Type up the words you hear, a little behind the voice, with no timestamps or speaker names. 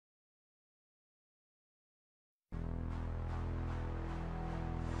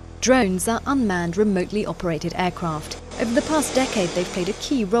Drones are unmanned, remotely operated aircraft. Over the past decade, they've played a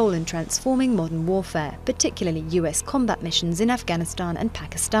key role in transforming modern warfare, particularly US combat missions in Afghanistan and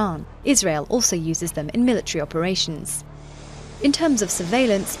Pakistan. Israel also uses them in military operations. In terms of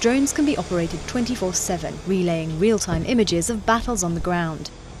surveillance, drones can be operated 24/7, relaying real-time images of battles on the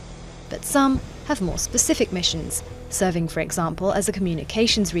ground. But some have more specific missions, serving, for example, as a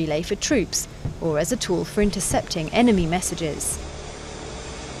communications relay for troops, or as a tool for intercepting enemy messages.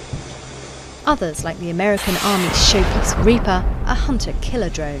 Others, like the American Army's showpiece Reaper, are hunter-killer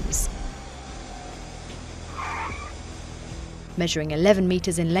drones. Measuring 11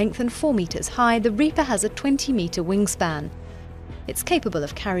 meters in length and 4 meters high, the Reaper has a 20-meter wingspan. It's capable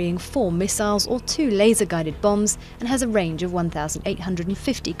of carrying 4 missiles or 2 laser-guided bombs and has a range of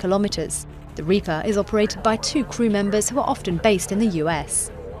 1,850 kilometers. The Reaper is operated by 2 crew members who are often based in the US.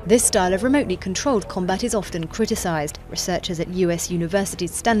 This style of remotely controlled combat is often criticized. Researchers at US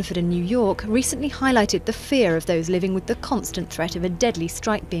universities Stanford and New York recently highlighted the fear of those living with the constant threat of a deadly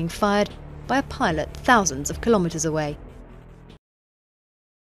strike being fired by a pilot thousands of kilometers away.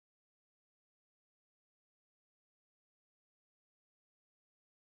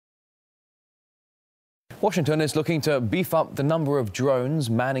 Washington is looking to beef up the number of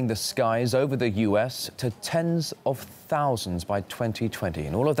drones manning the skies over the US to tens of thousands by 2020,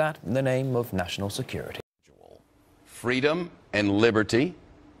 and all of that in the name of national security. Freedom and liberty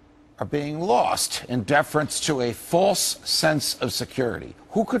are being lost in deference to a false sense of security.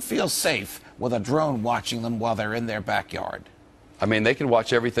 Who could feel safe with a drone watching them while they're in their backyard? I mean, they can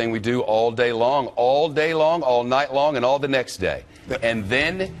watch everything we do all day long, all night long, and all the next day. And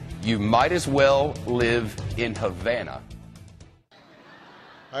then you might as well live in Havana.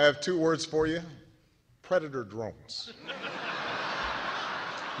 I have 2 words for you: predator drones.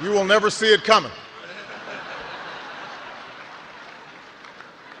 You will never see it coming.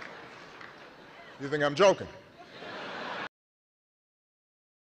 You think I'm joking?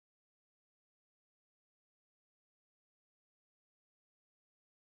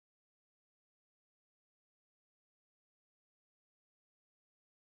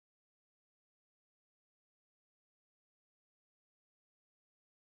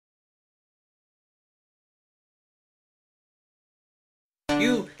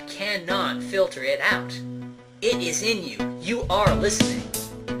 You cannot filter it out. It is in you. You are listening.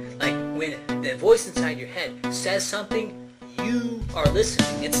 Like when the voice inside your head says something, you are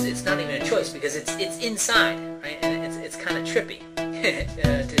listening. It's not even a choice because it's inside, right? And it's kind of trippy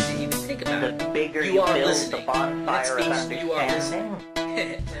to even think about it. The bigger you are build listening. the bonfire of understanding.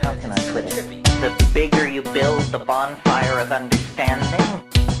 How can I put it? Trippy. The bigger you build the bonfire of understanding,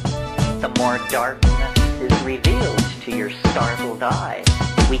 the more darkness is revealed to your startled eyes.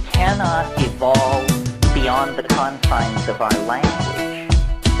 We cannot evolve beyond the confines of our language.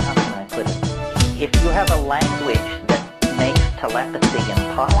 How can I put it? If you have a language that makes telepathy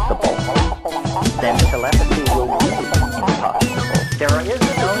impossible, then telepathy will be impossible. There is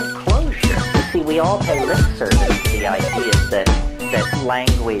no closure. You see, we all pay lip service to the idea that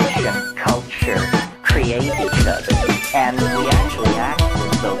language and culture create each other, and we actually act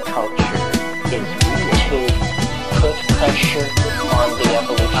as though culture is real. Put pressure on the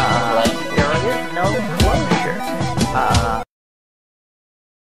evolution of language. There is no